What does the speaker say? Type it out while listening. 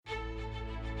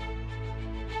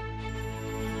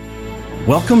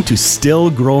Welcome to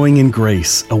Still Growing in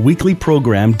Grace, a weekly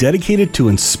program dedicated to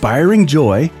inspiring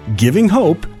joy, giving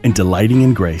hope, and delighting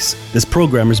in grace. This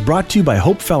program is brought to you by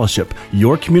Hope Fellowship,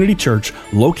 your community church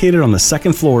located on the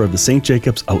second floor of the St.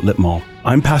 Jacobs Outlet Mall.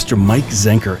 I'm Pastor Mike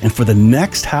Zenker, and for the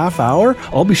next half hour,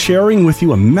 I'll be sharing with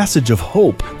you a message of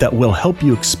hope that will help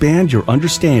you expand your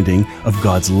understanding of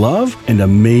God's love and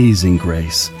amazing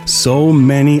grace. So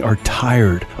many are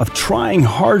tired of trying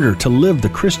harder to live the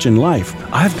Christian life.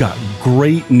 I've got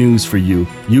great news for you.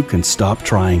 You can stop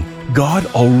trying. God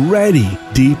already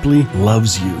deeply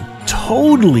loves you,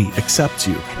 totally accepts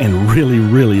you, and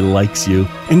really likes you.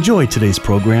 Enjoy today's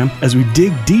program as we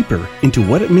dig deeper into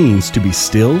what it means to be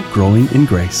still growing in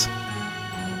grace.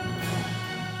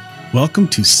 Welcome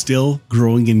to Still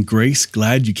Growing in Grace.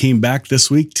 Glad you came back this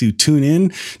week to tune in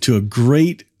to a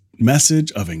great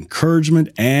message of encouragement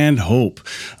and hope.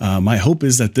 My hope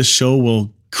is that this show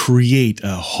will create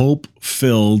a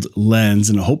hope-filled lens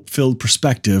and a hope-filled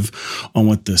perspective on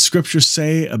what the scriptures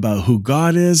say about who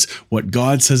God is, what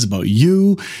God says about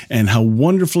you, and how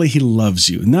wonderfully He loves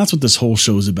you. And that's what this whole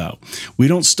show is about. We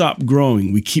don't stop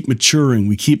growing. We keep maturing.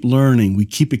 We keep learning. We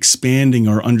keep expanding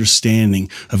our understanding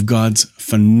of God's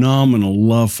phenomenal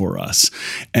love for us.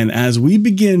 And as we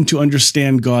begin to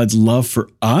understand God's love for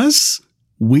us,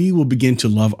 we will begin to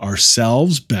love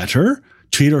ourselves better,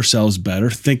 treat ourselves better,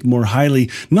 think more highly,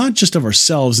 not just of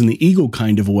ourselves in the ego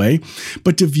kind of way,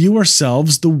 but to view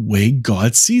ourselves the way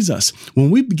God sees us.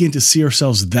 When we begin to see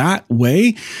ourselves that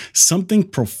way, something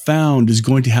profound is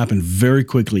going to happen very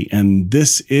quickly. And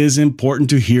this is important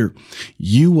to hear.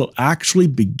 You will actually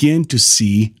begin to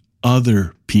see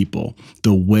other people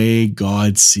the way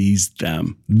God sees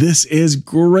them. This is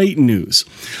great news.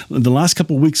 The last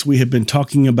couple of weeks, we have been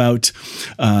talking about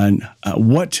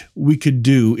what we could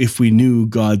do if we knew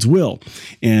God's will.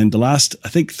 And the last,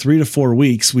 3 to 4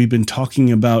 weeks, we've been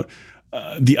talking about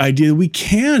the idea that we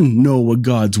can know what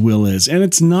God's will is. And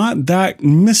it's not that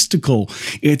mystical.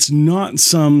 It's not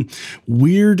some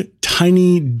weird,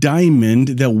 tiny diamond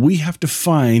that we have to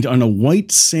find on a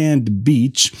white sand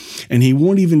beach. And He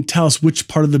won't even tell us which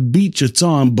part of the beach it's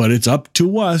on, but it's up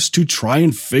to us to try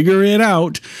and figure it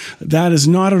out. That is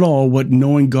not at all what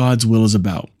knowing God's will is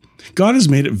about. God has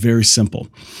made it very simple.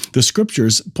 The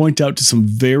scriptures point out to some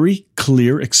very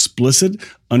clear, explicit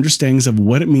understandings of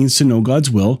what it means to know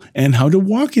God's will and how to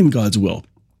walk in God's will.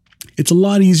 It's a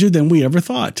lot easier than we ever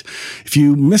thought. If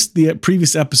you missed the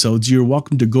previous episodes, you're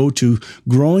welcome to go to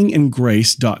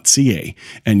growingingrace.ca,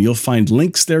 and you'll find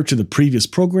links there to the previous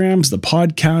programs, the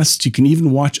podcasts. You can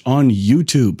even watch on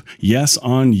YouTube. Yes,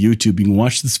 on YouTube. You can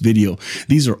watch this video.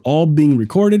 These are all being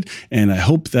recorded, and I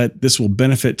hope that this will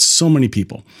benefit so many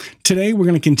people. Today, we're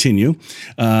going to continue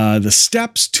the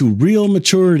steps to real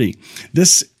maturity.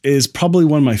 This is probably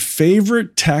one of my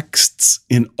favorite texts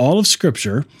in all of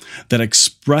Scripture that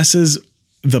expresses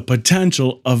the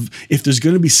potential of, if there's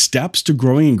going to be steps to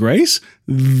growing in grace,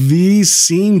 these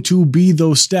seem to be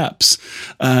those steps.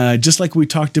 Just like we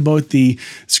talked about the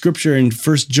scripture in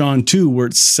 1 John 2, where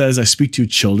it says, I speak to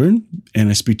children and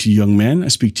I speak to young men, I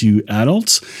speak to you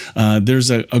adults. There's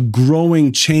a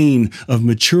growing chain of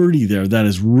maturity there that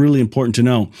is really important to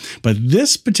know. But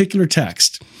this particular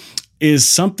text is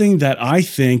something that I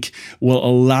think will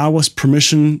allow us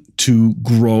permission to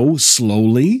grow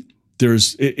slowly.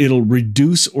 It'll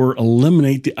reduce or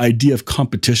eliminate the idea of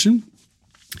competition.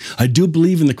 I do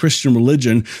believe in the Christian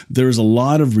religion, there's a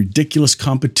lot of ridiculous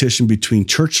competition between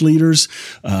church leaders,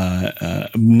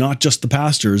 not just the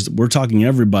pastors. We're talking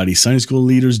everybody, Sunday school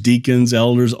leaders, deacons,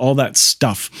 elders, all that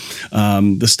stuff.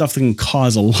 The stuff that can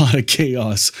cause a lot of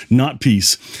chaos, not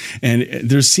peace. And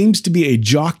there seems to be a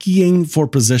jockeying for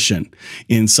position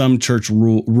in some church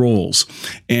roles.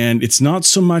 And it's not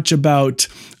so much about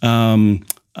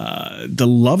the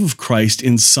love of Christ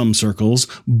in some circles,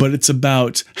 but it's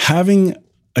about having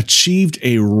achieved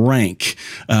a rank,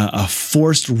 a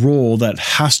forced role that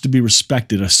has to be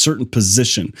respected, a certain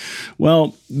position.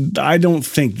 Well, I don't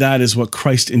think that is what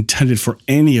Christ intended for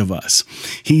any of us.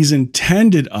 He's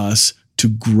intended us to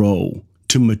grow,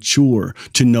 to mature,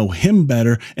 to know Him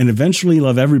better, and eventually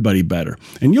love everybody better.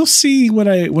 And you'll see what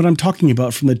I'm talking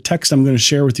about from the text I'm going to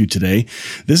share with you today.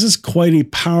 This is quite a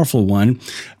powerful one.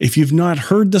 If you've not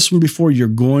heard this one before, you're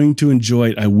going to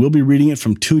enjoy it. I will be reading it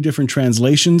from 2 different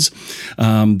translations.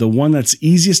 The one that's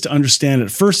easiest to understand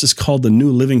at first is called the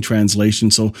New Living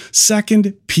Translation. So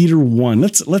 2 Peter 1.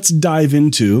 Let's dive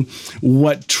into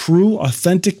what true,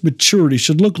 authentic maturity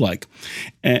should look like.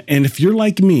 And if you're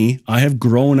like me, I have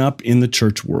grown up in the church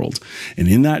church world. And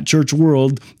in that church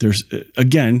world, there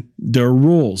are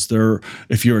rules.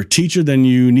 If you're a teacher, then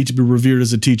you need to be revered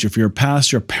as a teacher. If you're a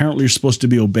pastor, apparently you're supposed to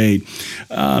be obeyed.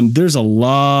 There's a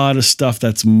lot of stuff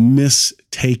that's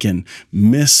mistaken,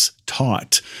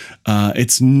 mistaught.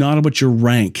 It's not about your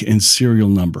rank and serial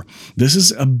number. This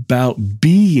is about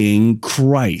being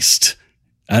Christ,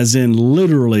 as in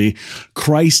literally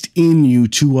Christ in you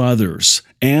to others,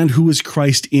 and who is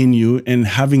Christ in you, and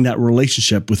having that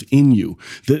relationship within you.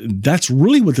 That's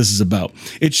really what this is about.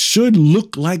 It should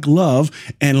look like love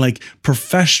and like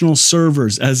professional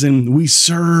servers, as in we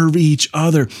serve each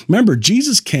other. Remember,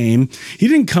 Jesus came, he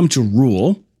didn't come to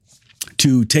rule,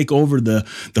 to take over the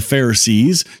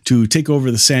Pharisees, to take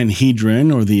over the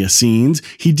Sanhedrin or the Essenes.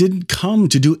 He didn't come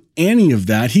to do any of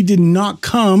that. He did not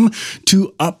come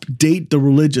to update the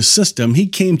religious system. He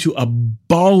came to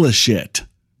abolish it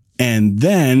and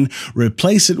then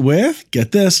replace it with,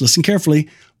 get this, listen carefully,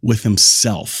 with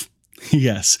himself.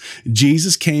 Yes,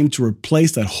 Jesus came to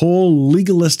replace that whole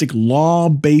legalistic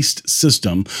law-based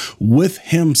system with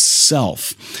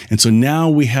himself. And so now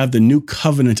we have the new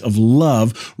covenant of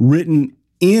love written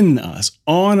in us,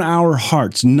 on our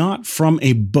hearts, not from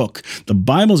a book. The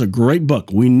Bible is a great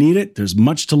book. We need it. There's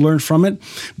much to learn from it,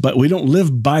 but we don't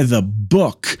live by the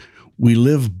book. We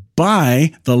live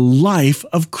by the life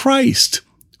of Christ,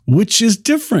 which is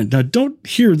different. Now, don't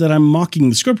hear that I'm mocking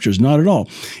the scriptures, not at all.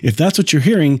 If that's what you're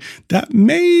hearing, that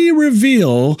may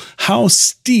reveal how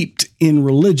steeped in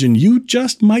religion you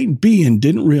just might be and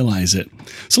didn't realize it.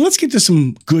 So let's get to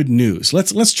some good news.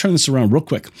 Let's turn this around real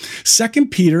quick. 2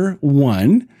 Peter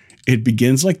 1, it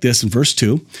begins like this in verse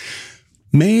 2.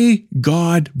 May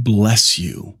God bless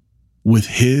you with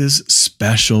his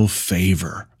special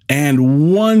favor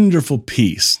and wonderful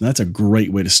peace. That's a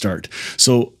great way to start.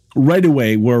 So right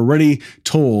away, we're already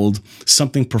told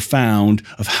something profound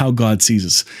of how God sees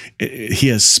us. He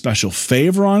has special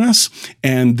favor on us,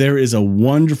 and there is a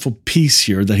wonderful peace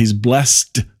here that he's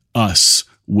blessed us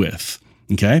with.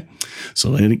 Okay?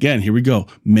 So again, here we go.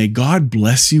 May God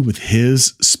bless you with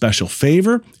his special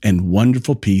favor and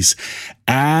wonderful peace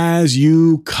as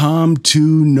you come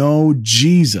to know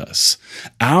Jesus,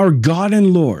 our God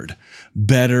and Lord,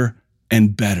 better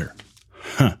and better.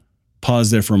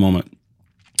 Pause there for a moment.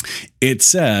 It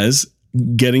says,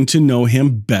 getting to know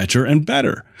him better and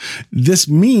better. This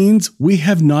means we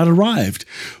have not arrived,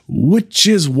 which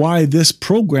is why this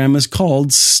program is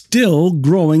called Still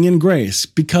Growing in Grace,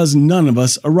 because none of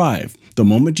us arrive. The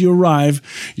moment you arrive,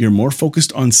 you're more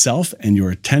focused on self and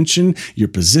your attention, your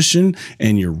position,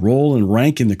 and your role and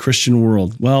rank in the Christian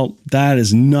world. Well, that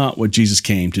is not what Jesus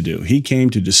came to do. He came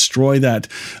to destroy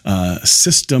that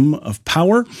system of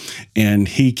power, and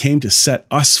he came to set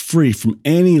us free from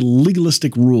any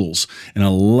legalistic rules. And I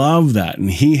love that.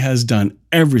 And he has done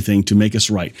everything to make us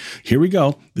right. Here we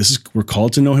go. We're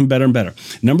called to know him better and better.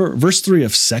 Verse 3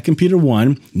 of 2 Peter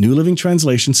 1, New Living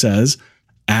Translation says,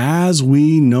 as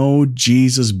we know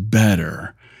Jesus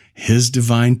better, his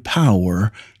divine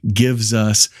power gives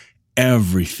us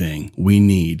everything we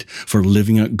need for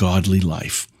living a godly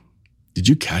life. Did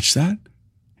you catch that?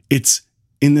 It's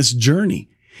in this journey.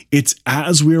 It's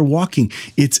as we are walking.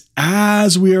 It's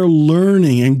as we are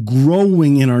learning and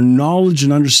growing in our knowledge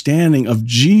and understanding of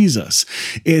Jesus.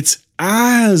 It's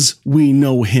as we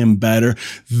know him better,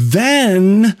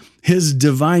 then his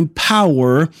divine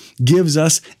power gives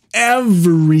us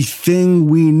everything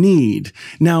we need.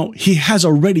 Now, he has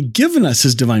already given us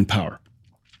his divine power.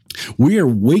 We are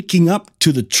waking up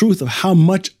to the truth of how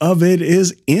much of it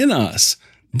is in us.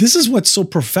 This is what's so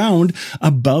profound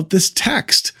about this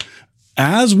text.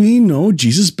 As we know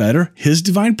Jesus better, his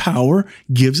divine power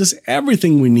gives us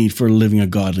everything we need for living a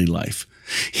godly life.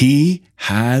 He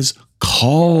has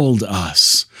called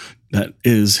us. That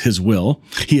is his will.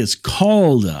 He has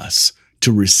called us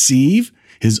to receive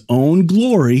his own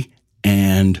glory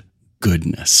and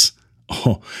goodness.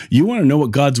 Oh, you want to know what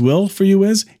God's will for you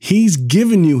is? He's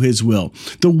given you his will.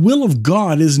 The will of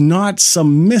God is not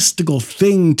some mystical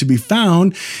thing to be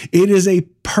found. It is a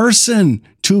person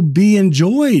to be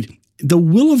enjoyed. The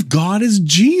will of God is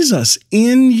Jesus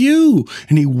in you,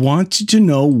 and he wants you to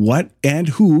know what and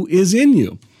who is in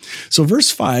you. So verse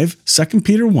 5, 2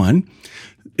 Peter 1,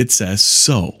 it says,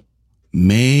 so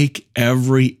make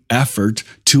every effort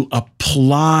to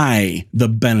apply the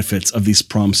benefits of these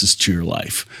promises to your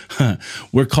life.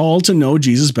 We're called to know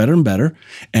Jesus better and better.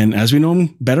 And as we know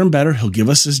him better and better, he'll give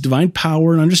us his divine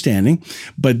power and understanding.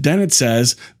 But then it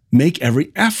says, make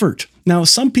every effort. Now,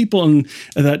 some people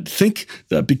that think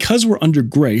that because we're under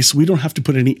grace, we don't have to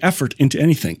put any effort into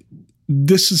anything.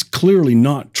 this is clearly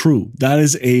not true. That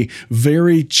is a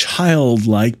very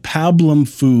childlike, pablum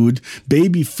food,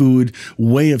 baby food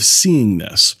way of seeing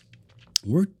this.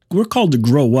 We're called to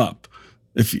grow up.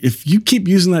 If you keep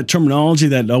using that terminology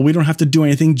that, oh, we don't have to do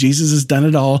anything, Jesus has done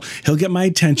it all, he'll get my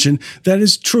attention, that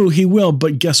is true, he will.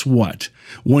 But guess what?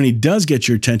 When he does get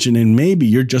your attention, and maybe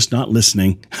you're just not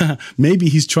listening, maybe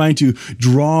he's trying to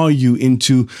draw you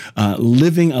into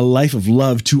living a life of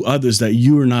love to others that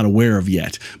you are not aware of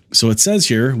yet. So it says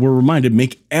here, we're reminded,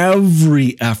 make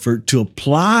every effort to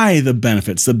apply the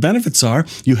benefits. The benefits are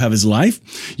you have his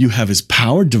life, you have his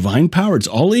power, divine power. It's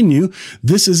all in you.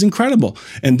 This is incredible.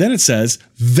 And then it says,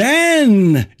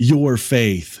 then your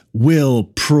faith will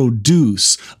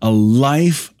produce a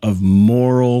life of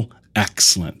moral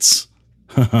excellence.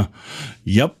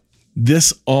 Yep,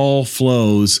 this all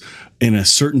flows in a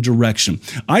certain direction.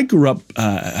 I grew up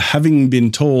having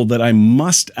been told that I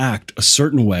must act a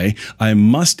certain way. I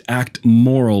must act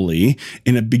morally,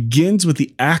 and it begins with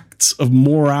the acts of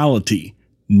morality,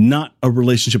 not a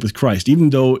relationship with Christ.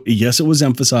 Even though, yes, it was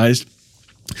emphasized,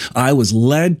 I was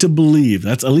led to believe,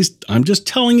 that's at least, I'm just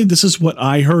telling you, this is what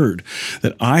I heard,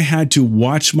 that I had to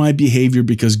watch my behavior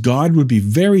because God would be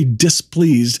very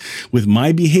displeased with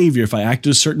my behavior if I acted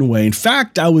a certain way. In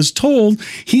fact, I was told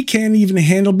he can't even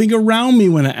handle being around me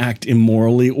when I act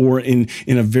immorally or in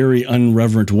a very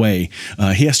unreverent way.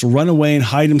 He has to run away and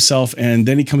hide himself, and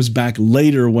then he comes back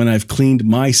later when I've cleaned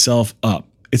myself up.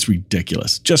 It's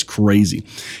ridiculous, just crazy.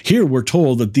 Here we're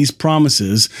told that these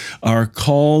promises are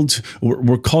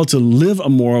we're called to live a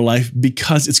moral life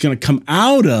because it's going to come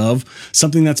out of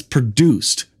something that's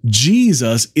produced.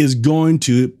 Jesus is going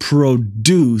to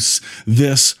produce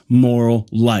this moral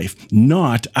life,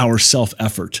 not our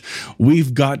self-effort.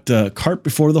 We've got the cart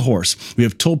before the horse. We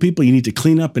have told people you need to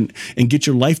clean up and get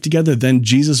your life together, then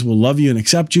Jesus will love you and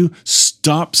accept you.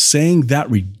 Stop saying that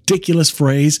ridiculous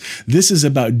phrase. This is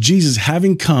about Jesus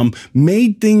having come,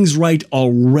 made things right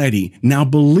already. Now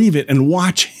believe it and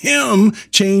watch him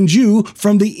change you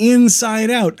from the inside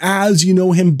out as you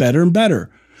know him better and better.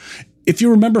 If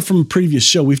you remember from a previous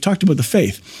show, we've talked about the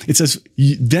faith. It says,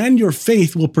 then your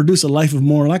faith will produce a life of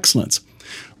moral excellence.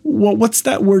 Well, what's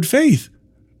that word faith?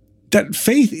 That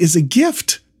faith is a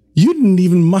gift. You didn't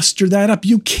even muster that up.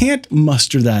 You can't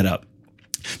muster that up.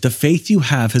 The faith you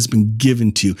have has been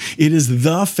given to you. It is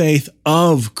the faith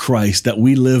of Christ that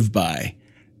we live by.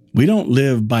 We don't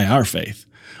live by our faith.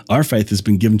 Our faith has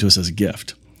been given to us as a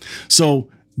gift. So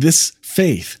this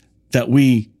faith that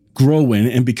we grow in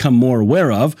and become more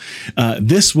aware of,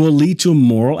 this will lead to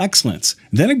moral excellence.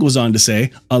 Then it goes on to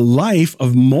say, a life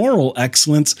of moral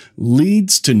excellence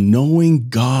leads to knowing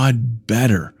God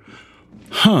better.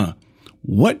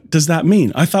 What does that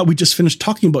mean? I thought we just finished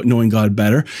talking about knowing God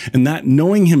better, and that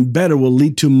knowing him better will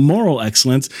lead to moral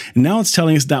excellence. And now it's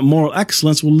telling us that moral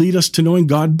excellence will lead us to knowing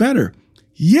God better.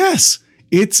 Yes,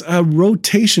 it's a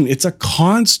rotation. It's a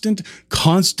constant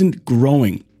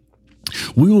growing.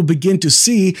 We will begin to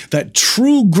see that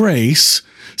true grace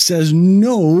says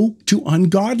no to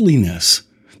ungodliness.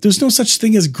 There's no such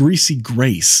thing as greasy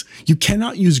grace. You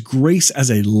cannot use grace as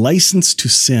a license to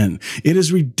sin. It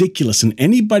is ridiculous. And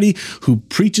anybody who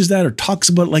preaches that or talks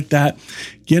about it like that,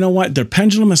 you know what? Their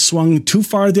pendulum has swung too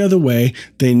far the other way.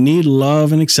 They need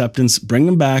love and acceptance. Bring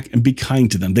them back and be kind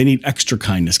to them. They need extra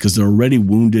kindness because they're already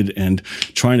wounded and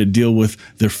trying to deal with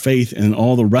their faith and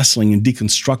all the wrestling and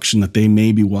deconstruction that they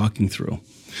may be walking through.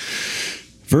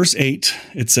 Verse 8,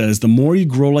 it says, the more you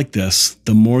grow like this,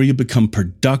 the more you become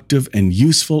productive and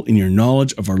useful in your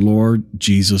knowledge of our Lord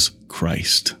Jesus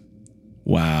Christ.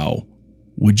 Wow.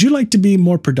 Would you like to be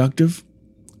more productive?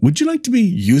 Would you like to be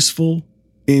useful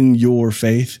in your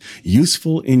faith,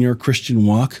 useful in your Christian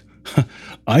walk?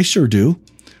 I sure do.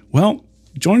 Well,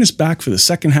 join us back for the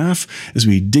second half as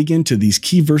we dig into these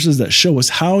key verses that show us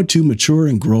how to mature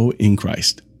and grow in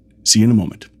Christ. See you in a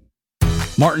moment.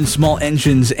 Martin Small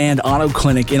Engines and Auto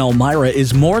Clinic in Elmira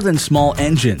is more than small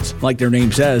engines. Like their name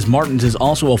says, Martin's is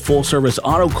also a full-service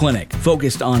auto clinic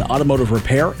focused on automotive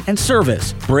repair and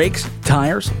service, brakes,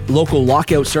 tires, local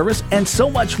lockout service, and so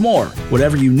much more.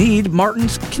 Whatever you need,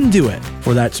 Martin's can do it.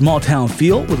 For that small-town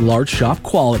feel with large shop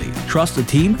quality. Trust a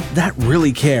team that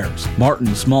really cares.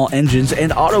 Martin Small Engines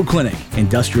and Auto Clinic,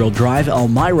 Industrial Drive,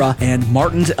 Elmira, and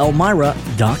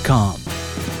martinselmira.com.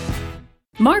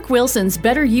 Mark Wilson's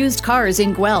Better Used Cars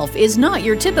in Guelph is not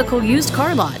your typical used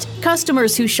car lot.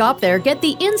 Customers who shop there get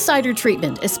the insider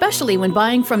treatment, especially when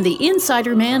buying from the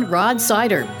Insider Man, Rod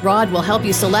Sider. Rod will help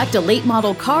you select a late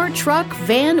model car, truck,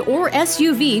 van, or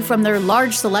SUV from their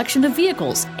large selection of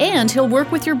vehicles, and he'll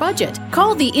work with your budget.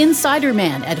 Call the Insider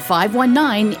Man at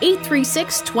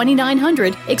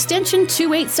 519-836-2900, extension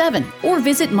 287, or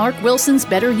visit Mark Wilson's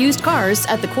Better Used Cars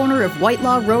at the corner of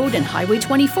Whitelaw Road and Highway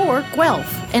 24,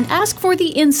 Guelph, and ask for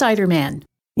the Insider Man.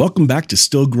 Welcome back to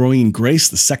Still Growing in Grace,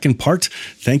 the second part.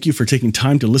 Thank you for taking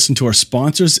time to listen to our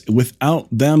sponsors. Without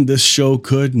them, this show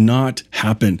could not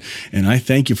happen. And I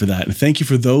thank you for that. And thank you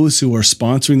for those who are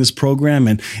sponsoring this program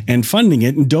and funding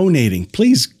it and donating.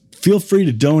 Please feel free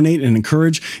to donate and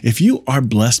encourage. If you are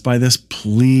blessed by this,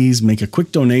 please make a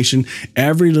quick donation.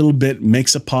 Every little bit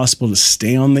makes it possible to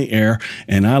stay on the air,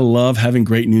 and I love having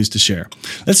great news to share.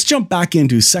 Let's jump back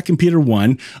into 2 Peter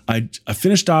 1. I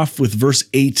finished off with verse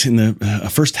 8 in the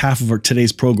first half of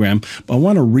today's program, but I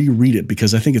want to reread it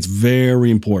because I think it's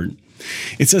very important.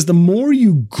 It says, the more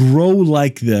you grow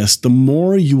like this, the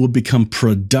more you will become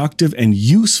productive and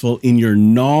useful in your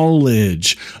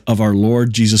knowledge of our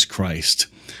Lord Jesus Christ.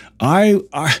 I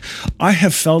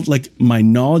have felt like my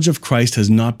knowledge of Christ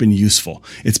has not been useful.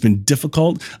 It's been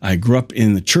difficult. I grew up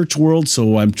in the church world,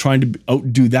 so I'm trying to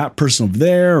outdo that person over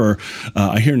there, or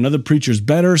I hear another preacher's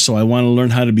better, so I want to learn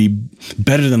how to be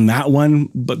better than that one.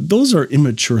 But those are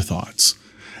immature thoughts.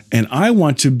 And I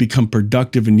want to become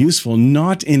productive and useful,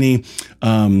 not in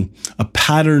a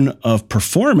pattern of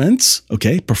performance,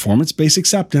 performance-based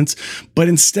acceptance, but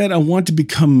instead I want to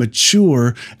become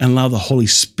mature and allow the Holy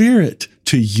Spirit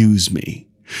to use me,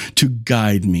 to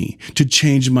guide me, to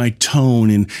change my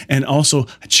tone, and also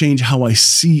change how I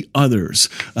see others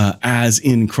as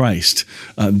in Christ.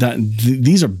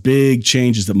 These are big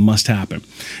changes that must happen.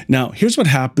 Now, here's what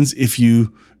happens if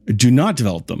you do not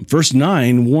develop them. Verse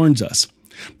 9 warns us.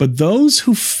 But those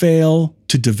who fail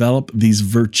to develop these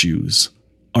virtues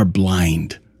are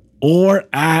blind, or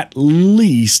at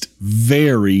least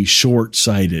very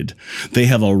short-sighted. They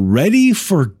have already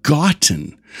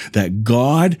forgotten that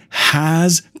God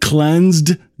has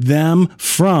cleansed them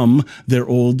from their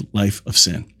old life of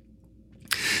sin.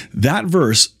 That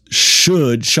verse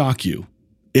should shock you.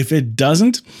 If it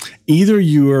doesn't, either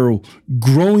you are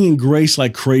growing in grace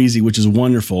like crazy, which is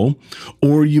wonderful,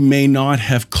 or you may not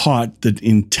have caught the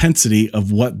intensity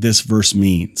of what this verse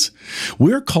means.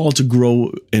 We're called to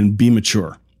grow and be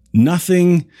mature.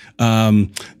 Nothing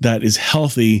that is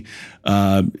healthy,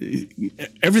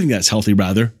 everything that's healthy,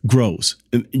 rather, grows.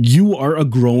 You are a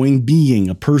growing being,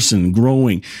 a person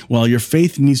growing. Well, your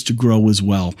faith needs to grow as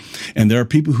well. And there are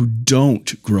people who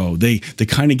don't grow. They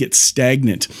kind of get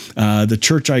stagnant. The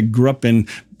church I grew up in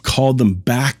called them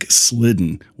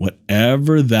backslidden,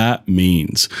 whatever that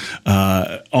means.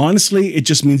 Honestly, it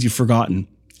just means you've forgotten.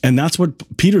 And that's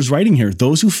what Peter's writing here.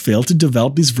 Those who fail to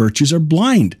develop these virtues are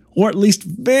blind, or at least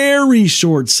very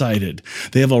short-sighted.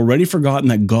 They have already forgotten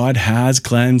that God has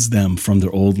cleansed them from their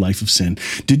old life of sin.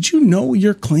 Did you know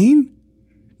you're clean?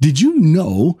 Did you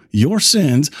know your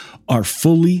sins are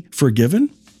fully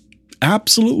forgiven?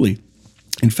 Absolutely.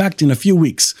 In fact, in a few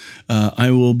weeks,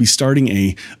 I will be starting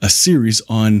a series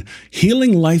on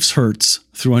healing life's hurts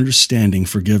through understanding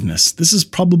forgiveness. This is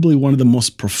probably one of the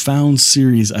most profound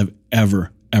series I've ever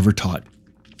taught.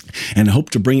 And I hope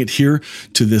to bring it here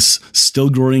to this Still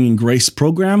Growing in Grace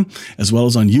program, as well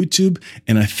as on YouTube.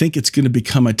 And I think it's going to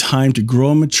become a time to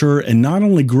grow and mature, and not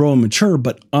only grow and mature,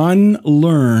 but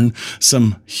unlearn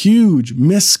some huge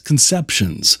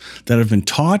misconceptions that have been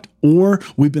taught or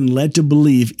we've been led to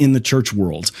believe in the church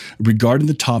world regarding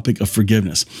the topic of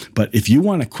forgiveness. But if you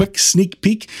want a quick sneak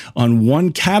peek on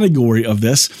one category of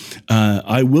this,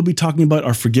 I will be talking about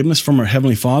our forgiveness from our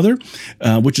Heavenly Father,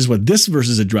 which is what this verse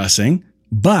is addressing.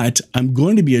 But I'm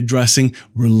going to be addressing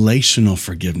relational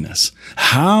forgiveness.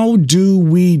 How do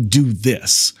we do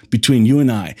this between you and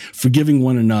I, forgiving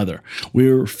one another?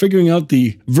 We're figuring out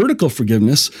the vertical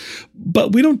forgiveness,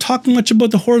 but we don't talk much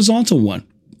about the horizontal one.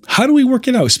 How do we work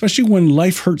it out, especially when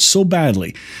life hurts so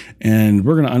badly? And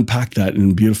we're going to unpack that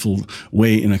in a beautiful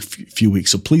way in a few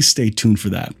weeks. So please stay tuned for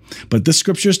that. But this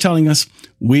scripture is telling us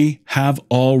we have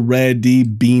already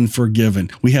been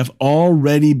forgiven. We have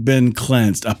already been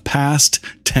cleansed. A past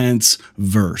tense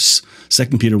verse.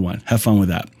 2 Peter 1. Have fun with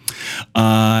that.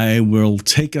 I will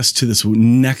take us to this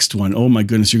next one. Oh my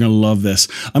goodness, you're going to love this.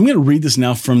 I'm going to read this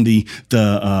now from the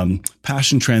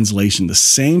Passion Translation, the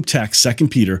same text, 2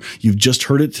 Peter. You've just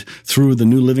heard it through the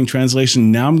New Living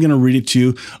Translation. Now I'm going to read it to you.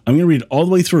 I'm going to read it all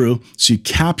the way through so you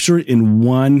capture it in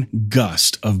one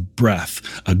gust of breath.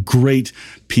 A great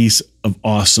piece of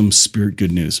awesome spirit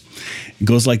good news. It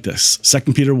goes like this,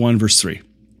 2 Peter 1, verse 3.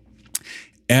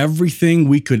 everything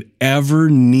we could ever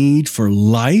need for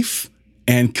life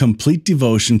and complete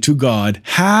devotion to God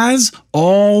has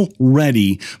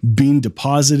already been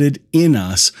deposited in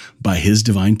us by his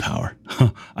divine power.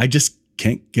 I just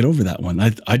can't get over that one.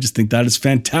 I just think that is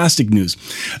fantastic news.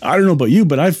 I don't know about you,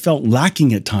 but I've felt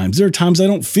lacking at times. There are times I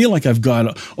don't feel like I've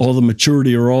got all the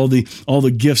maturity or all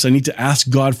the gifts. I need to ask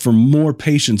God for more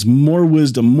patience, more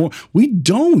wisdom, more. We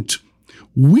don't.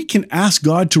 We can ask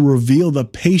God to reveal the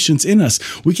patience in us.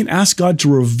 We can ask God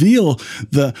to reveal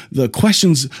the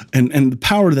questions and the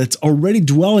power that's already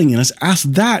dwelling in us. Ask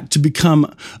that to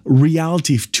become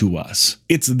reality to us.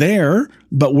 It's there,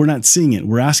 but we're not seeing it.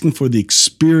 We're asking for the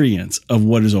experience of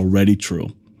what is already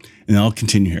true. And I'll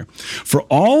continue here. For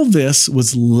all this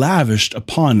was lavished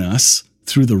upon us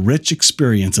through the rich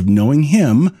experience of knowing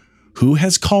him who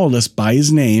has called us by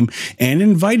his name and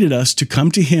invited us to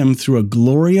come to him through a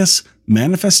glorious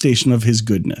manifestation of his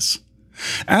goodness.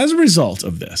 As a result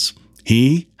of this,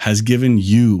 he has given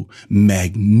you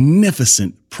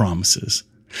magnificent promises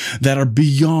that are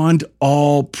beyond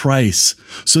all price,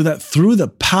 so that through the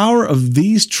power of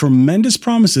these tremendous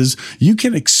promises, you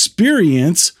can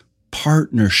experience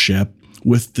partnership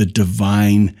with the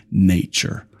divine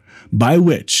nature, by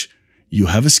which you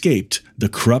have escaped the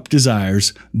corrupt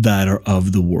desires that are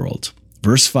of the world.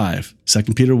 Verse 5, 2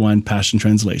 Peter 1, Passion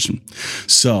Translation.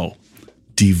 So,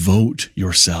 devote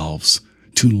yourselves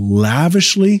to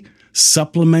lavishly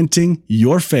supplementing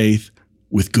your faith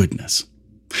with goodness.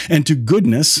 And to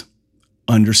goodness,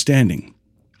 understanding.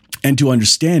 And to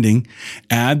understanding,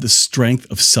 add the strength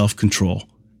of self-control.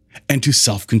 And to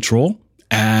self-control,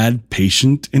 add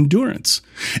patient endurance.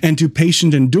 And to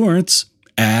patient endurance,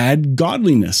 add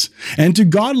godliness. And to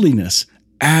godliness,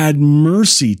 add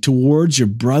mercy towards your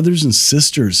brothers and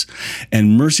sisters.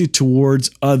 And mercy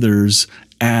towards others,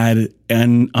 add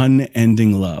an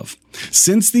unending love.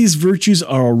 Since these virtues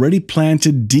are already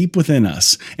planted deep within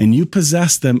us, and you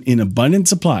possess them in abundant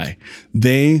supply,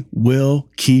 they will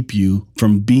keep you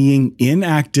from being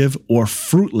inactive or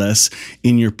fruitless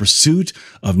in your pursuit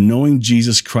of knowing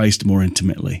Jesus Christ more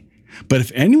intimately. But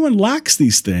if anyone lacks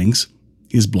these things,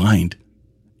 he is blind,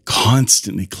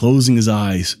 constantly closing his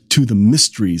eyes to the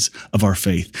mysteries of our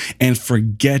faith and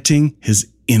forgetting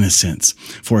his innocence,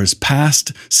 for his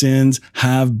past sins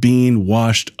have been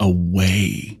washed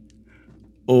away.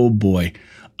 Oh boy,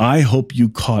 I hope you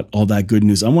caught all that good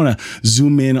news. I want to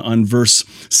zoom in on verse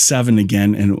 7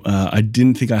 again, and I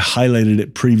didn't think I highlighted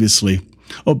it previously.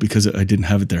 Oh, because I didn't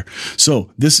have it there.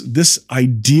 So this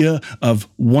idea of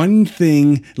one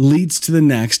thing leads to the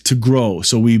next to grow.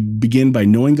 So we begin by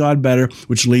knowing God better,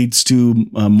 which leads to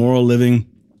moral living.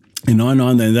 And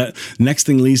on. Then that next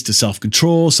thing leads to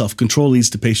self-control. Self-control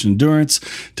leads to patient endurance,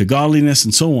 to godliness,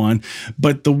 and so on.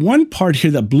 But the one part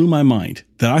here that blew my mind,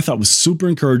 that I thought was super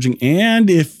encouraging, and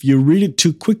if you read it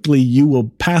too quickly, you will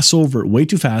pass over it way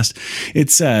too fast. It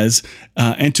says,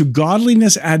 and to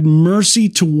godliness add mercy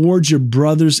towards your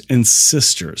brothers and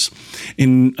sisters.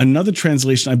 In another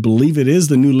translation, I believe it is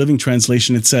the New Living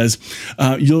Translation, it says,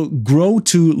 you'll grow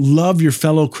to love your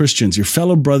fellow Christians, your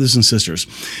fellow brothers and sisters.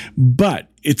 But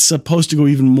it's supposed to go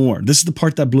even more. This is the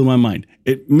part that blew my mind.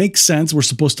 It makes sense. We're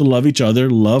supposed to love each other,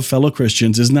 love fellow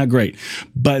Christians. Isn't that great?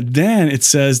 But then it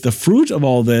says the fruit of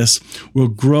all this will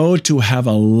grow to have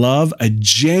a love, a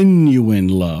genuine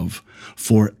love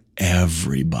for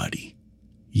everybody.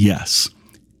 Yes,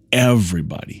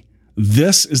 everybody.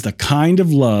 This is the kind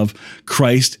of love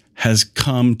Christ has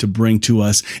come to bring to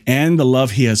us and the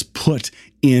love he has put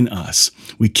in us.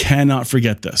 We cannot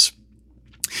forget this.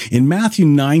 In Matthew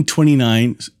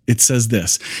 9:29, it says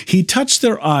this, he touched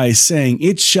their eyes, saying,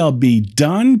 it shall be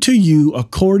done to you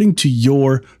according to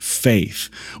your faith.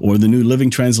 Or the New Living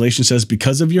Translation says,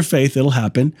 because of your faith, it'll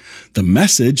happen. The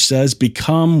Message says,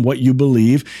 become what you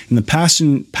believe. And the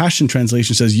Passion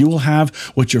Translation says, you will have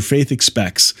what your faith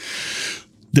expects.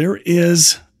 There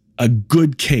is a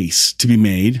good case to be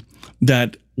made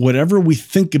that whatever we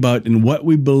think about and what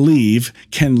we believe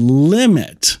can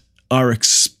limit our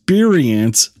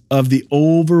experience of the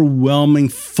overwhelming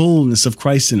fullness of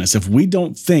Christ in us. If we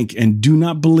don't think and do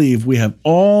not believe we have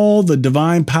all the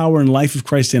divine power and life of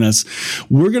Christ in us,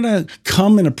 we're going to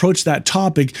come and approach that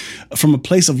topic from a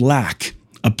place of lack,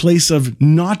 a place of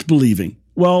not believing.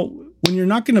 Well, when you're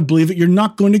not going to believe it, you're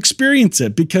not going to experience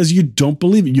it because you don't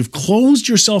believe it. You've closed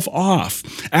yourself off.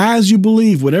 As you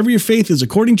believe, whatever your faith is,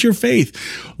 according to your faith,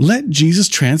 let Jesus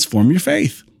transform your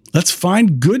faith. Let's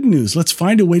find good news. Let's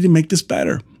find a way to make this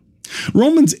better.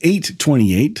 Romans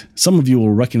 8:28, some of you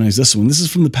will recognize this one. This is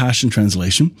from the Passion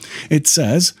Translation. It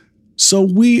says, so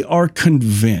we are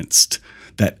convinced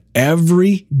that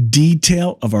every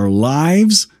detail of our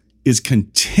lives is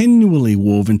continually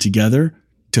woven together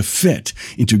to fit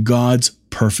into God's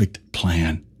perfect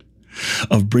plan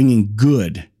of bringing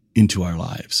good into our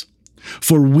lives.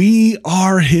 For we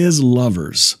are his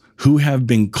lovers who have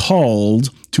been called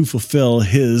to fulfill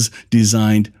his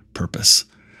designed purpose.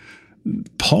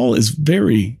 Paul is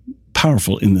very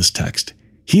powerful in this text.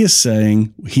 He is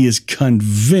saying he is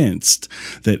convinced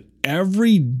that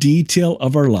every detail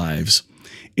of our lives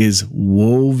is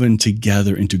woven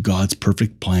together into God's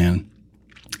perfect plan.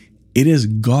 It is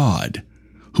God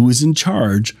who is in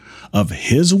charge of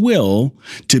his will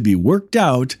to be worked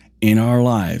out in our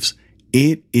lives.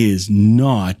 It is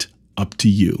not up to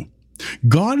you.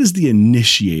 God is the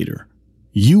initiator.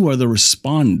 You are the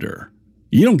responder.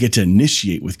 You don't get to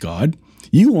initiate with God.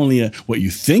 You only, what you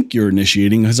think you're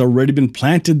initiating has already been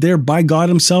planted there by God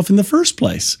himself in the first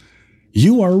place.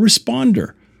 You are a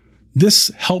responder.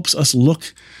 This helps us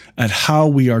look at how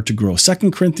we are to grow.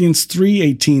 2 Corinthians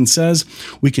 3:18 says,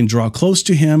 we can draw close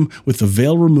to him with the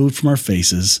veil removed from our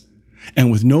faces.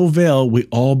 And with no veil, we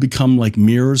all become like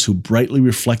mirrors who brightly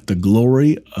reflect the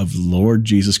glory of Lord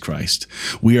Jesus Christ.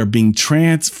 We are being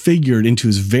transfigured into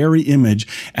his very image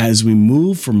as we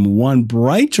move from one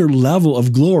brighter level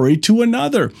of glory to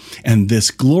another. And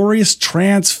this glorious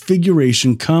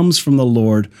transfiguration comes from the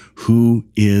Lord, who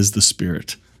is the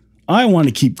Spirit. I want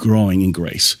to keep growing in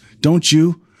grace, don't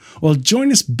you? Well,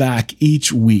 join us back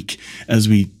each week as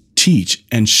we teach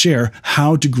and share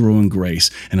how to grow in grace.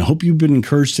 And I hope you've been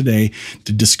encouraged today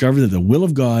to discover that the will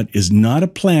of God is not a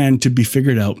plan to be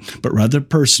figured out, but rather a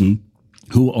person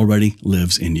who already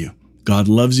lives in you. God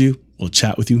loves you. We'll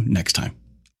chat with you next time.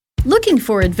 Looking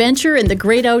for adventure in the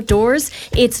great outdoors?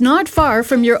 It's not far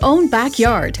from your own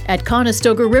backyard at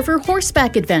Conestoga River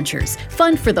Horseback Adventures.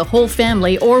 Fun for the whole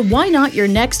family, or why not your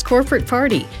next corporate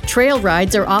party? Trail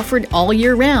rides are offered all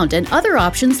year round, and other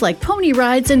options like pony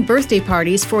rides and birthday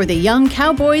parties for the young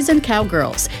cowboys and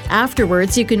cowgirls.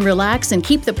 Afterwards, you can relax and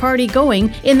keep the party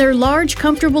going in their large,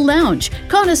 comfortable lounge.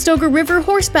 Conestoga River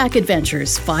Horseback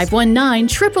Adventures,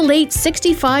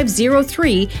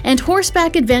 519-888-6503 and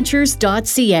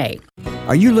horsebackadventures.ca.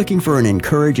 Are you looking for an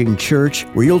encouraging church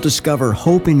where you'll discover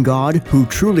hope in God who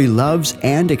truly loves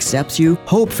and accepts you?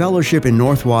 Hope Fellowship in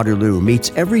North Waterloo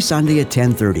meets every Sunday at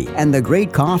 10:30, and the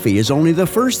great coffee is only the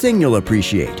first thing you'll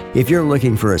appreciate. If you're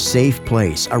looking for a safe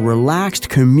place, a relaxed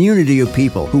community of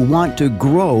people who want to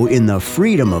grow in the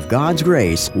freedom of God's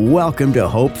grace, welcome to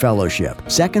Hope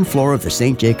Fellowship, second floor of the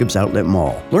St. Jacobs Outlet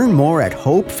Mall. Learn more at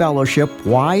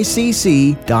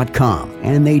hopefellowshipycc.com,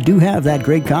 and they do have that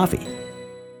great coffee.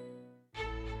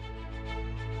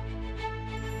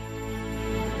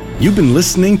 You've been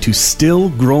listening to Still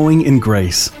Growing in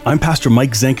Grace. I'm Pastor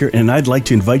Mike Zenker, and I'd like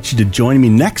to invite you to join me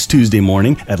next Tuesday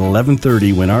morning at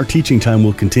 11:30 when our teaching time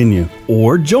will continue.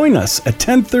 Or join us at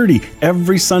 10:30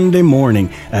 every Sunday morning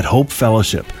at Hope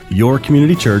Fellowship, your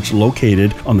community church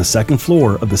located on the second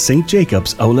floor of the St.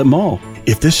 Jacobs Outlet Mall.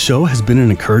 If this show has been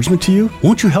an encouragement to you,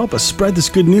 won't you help us spread this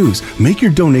good news? Make your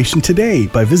donation today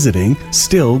by visiting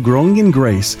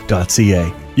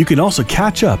stillgrowingingrace.ca. You can also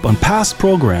catch up on past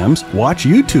programs, watch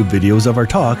YouTube videos of our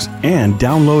talks, and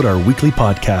download our weekly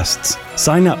podcasts.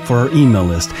 Sign up for our email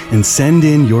list and send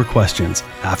in your questions.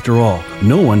 After all,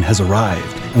 no one has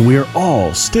arrived, and we are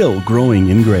all still growing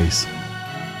in grace.